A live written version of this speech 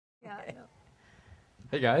Yeah, I know.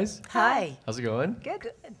 Hey guys. Hi. How's it going?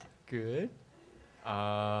 Good. Good.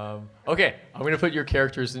 Okay, I'm gonna put your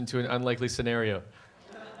characters into an unlikely scenario.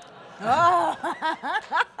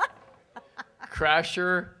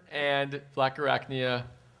 Crasher and Blackarachnia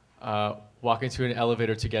walk into an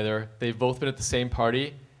elevator together. They've both been at the same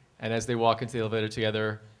party, and as they walk into the elevator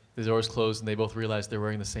together, the doors close and they both realize they're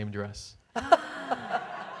wearing the same dress.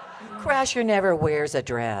 Crasher never wears a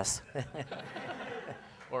dress.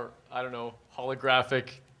 Or, I don't know,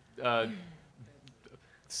 holographic,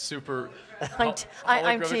 super... I'm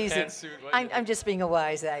holographic teasing. pantsuit. I'm just being a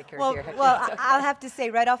wise actor Well, here. I'll have to say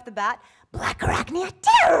right off the bat, Blackarachnia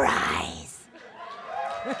terrorize.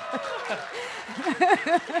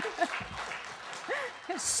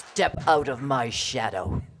 Step out of my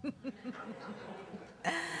shadow.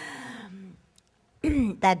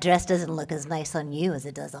 That dress doesn't look as nice on you as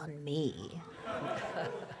it does on me.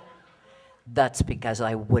 That's because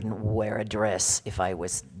I wouldn't wear a dress if I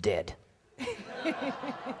was dead.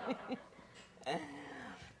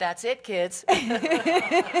 That's it, kids.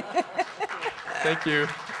 Thank you.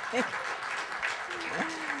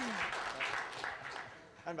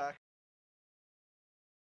 I'm back.